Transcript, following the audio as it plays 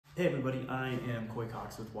Hey everybody, I am Coy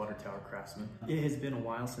Cox with Water Tower Craftsman. It has been a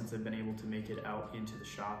while since I've been able to make it out into the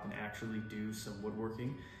shop and actually do some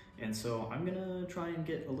woodworking. And so I'm gonna try and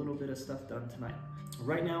get a little bit of stuff done tonight.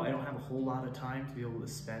 Right now, I don't have a whole lot of time to be able to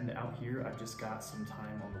spend out here. I've just got some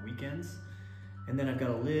time on the weekends. And then I've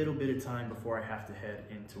got a little bit of time before I have to head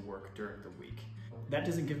into work during the week. That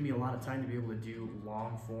doesn't give me a lot of time to be able to do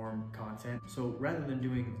long form content. So rather than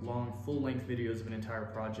doing long full length videos of an entire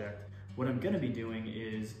project, what I'm gonna be doing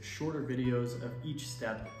is shorter videos of each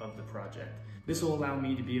step of the project. This will allow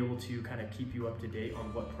me to be able to kind of keep you up to date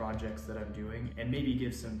on what projects that I'm doing and maybe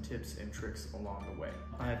give some tips and tricks along the way.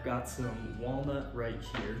 I've got some walnut right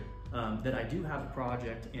here that I do have a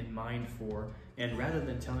project in mind for, and rather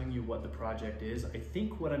than telling you what the project is, I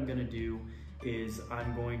think what I'm gonna do is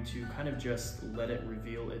I'm going to kind of just let it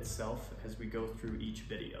reveal itself as we go through each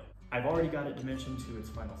video. I've already got it dimensioned to its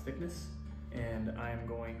final thickness, and I'm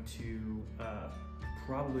going to,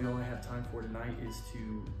 probably all I have time for tonight is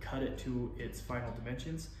to cut it to its final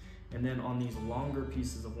dimensions. And then on these longer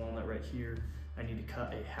pieces of walnut right here, I need to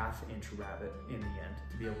cut a 1/2 inch rabbet in the end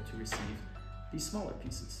to be able to receive these smaller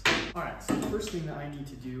pieces. All right, so the first thing that I need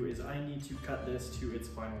to do is I need to cut this to its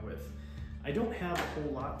final width. I don't have a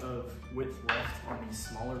whole lot of width left on these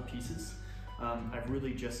smaller pieces. I've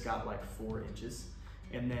really just got like 4 inches.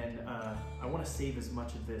 And then I want to save as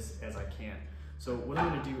much of this as I can. So what I'm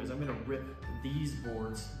going to do is I'm going to rip these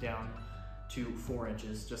boards down to 4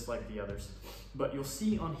 inches, just like the others. But you'll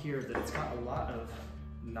see on here that it's got a lot of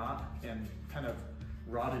knot and kind of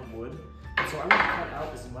rotted wood. And so I want to cut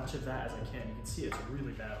out as much of that as I can. You can see it's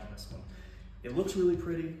really bad on this one. It looks really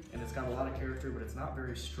pretty and it's got a lot of character, but it's not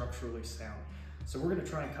very structurally sound. So we're going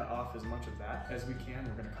to try and cut off as much of that as we can.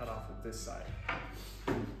 We're going to cut off of this side.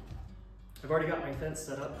 I've already got my fence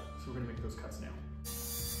set up, so we're gonna make those cuts now.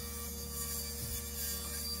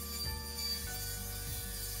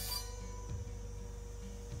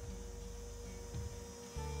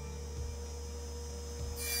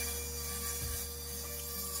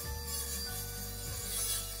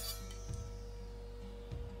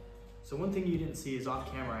 So one thing you didn't see is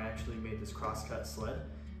off camera, I actually made this crosscut sled,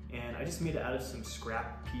 and I just made it out of some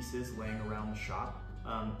scrap pieces laying around the shop.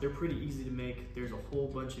 They're pretty easy to make. There's a whole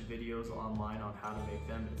bunch of videos online on how to make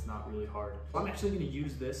them. It's not really hard. I'm actually going to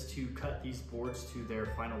use this to cut these boards to their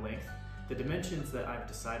final length. The dimensions that I've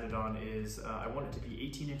decided on is I want it to be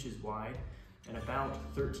 18 inches wide and about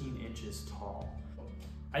 13 inches tall.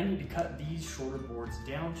 I need to cut these shorter boards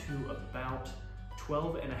down to about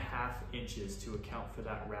 12.5 inches to account for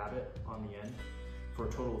that rabbet on the end, for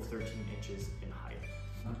a total of 13 inches in height.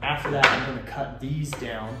 After that, I'm going to cut these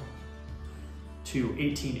down to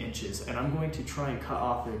 18 inches, and I'm going to try and cut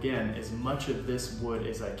off again as much of this wood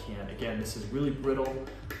as I can. Again, this is really brittle,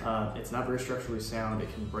 it's not very structurally sound,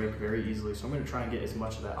 it can break very easily, so I'm going to try and get as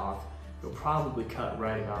much of that off. It'll probably cut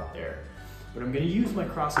right about there. But I'm going to use my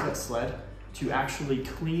crosscut sled to actually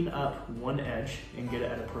clean up one edge and get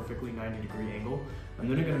it at a perfectly 90-degree angle. I'm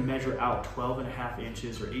then going to measure out 12.5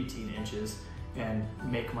 inches or 18 inches and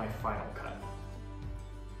make my final cut.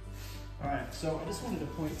 All right, so I just wanted to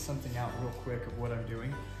point something out real quick of what I'm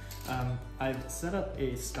doing. I've set up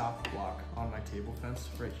a stop block on my table fence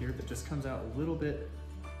right here that just comes out a little bit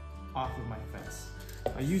off of my fence.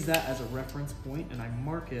 I use that as a reference point and I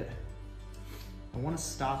mark it. I want to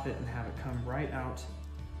stop it and have it come right out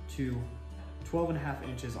to 12.5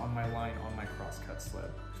 inches on my line on my crosscut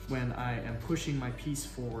sled. When I am pushing my piece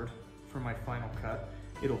forward for my final cut,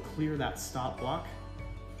 it'll clear that stop block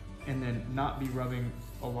and then not be rubbing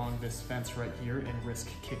along this fence right here and risk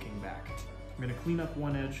kicking back. I'm gonna clean up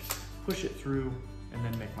one edge, push it through, and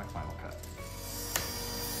then make my final cut.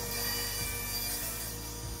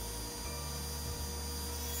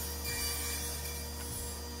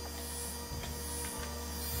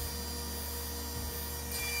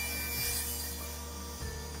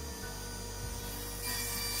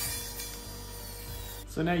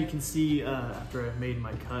 So now you can see after I've made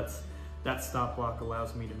my cuts, that stop block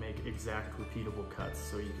allows me to make exact repeatable cuts,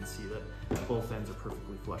 so you can see that both ends are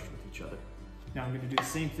perfectly flush with each other. Now I'm going to do the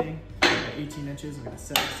same thing at 18 inches. I'm going to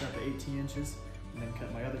set this up at 18 inches and then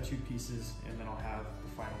cut my other 2 pieces, and then I'll have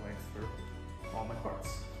the final length for all my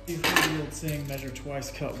parts. You've heard the old saying, measure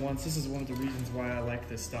twice, cut once. This is one of the reasons why I like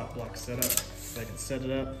this stop block setup. So I can set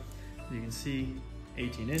it up, you can see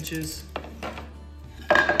 18 inches.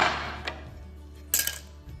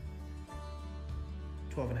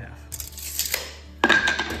 12.5.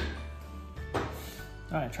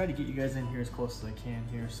 All right, I try to get you guys in here as close as I can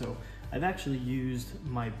here. So I've actually used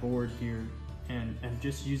my board here and I'm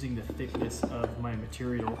just using the thickness of my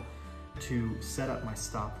material to set up my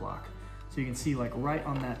stop block. So you can see like right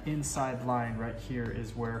on that inside line right here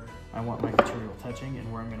is where I want my material touching and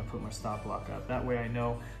where I'm gonna put my stop block up. That way I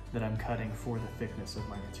know that I'm cutting for the thickness of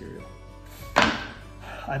my material.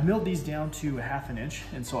 I've milled these down to 1/2 inch,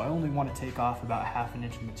 and so I only want to take off about 1/2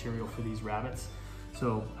 inch of material for these rabbets.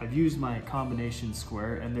 So I've used my combination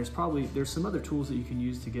square, and there's some other tools that you can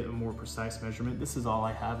use to get a more precise measurement. This is all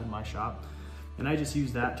I have in my shop, and I just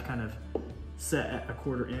use that to kind of set at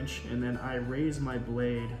 1/4 inch, and then I raise my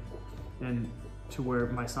blade and to where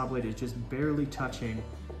my saw blade is just barely touching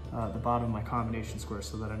the bottom of my combination square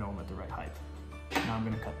so that I know I'm at the right height. Now I'm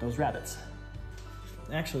going to cut those rabbets.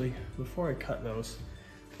 Actually, before I cut those,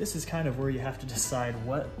 this is kind of where you have to decide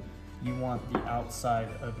what you want the outside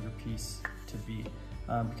of your piece to be.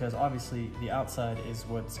 Because obviously the outside is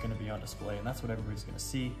what's going to be on display, and that's what everybody's going to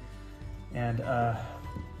see. And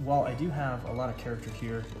while I do have a lot of character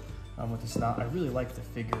here with the snout, I really like the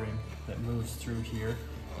figuring that moves through here.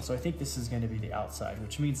 So I think this is going to be the outside,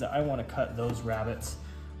 which means that I want to cut those rabbets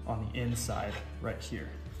on the inside right here.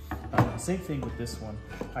 Same thing with this one.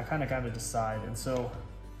 I kind of got to decide, and so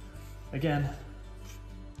again,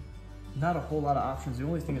 not a whole lot of options. The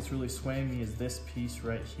only thing that's really swaying me is this piece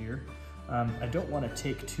right here. I don't want to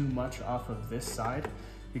take too much off of this side,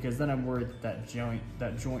 because then I'm worried that joint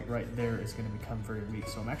right there is going to become very weak.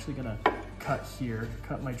 So I'm actually going to cut here,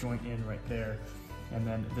 cut my joint in right there, and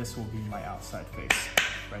then this will be my outside face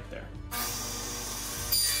right there.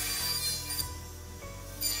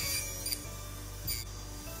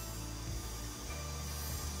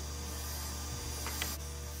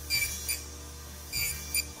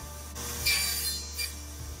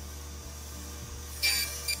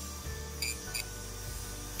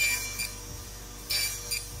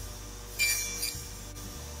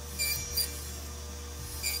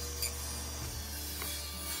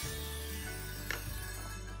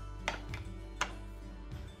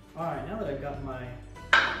 All right, now that I've got my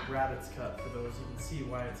rabbets cut for those, you can see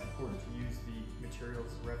why it's important to use the material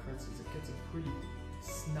as a reference, is it gets a pretty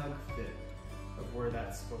snug fit of where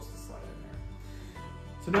that's supposed to slide in there.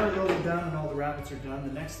 So now that those are done and all the rabbets are done,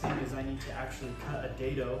 the next thing is I need to actually cut a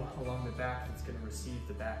dado along the back that's going to receive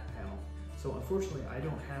the back panel. So unfortunately, I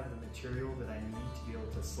don't have the material that I need to be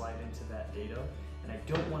able to slide into that dado, and I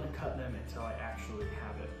don't want to cut them until I actually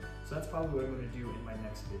have it. So that's probably what I'm going to do in my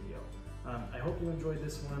next video. I hope you enjoyed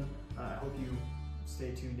this one. I hope you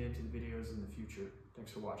stay tuned into the videos in the future.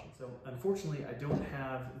 Thanks for watching. So unfortunately, I don't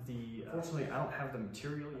have the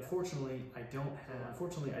material yet. Unfortunately, I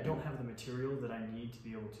don't have the material that I need to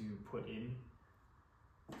be able to put in.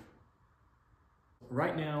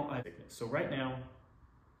 Right now,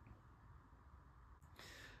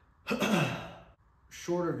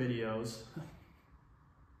 shorter videos.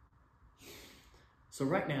 So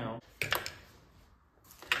right now,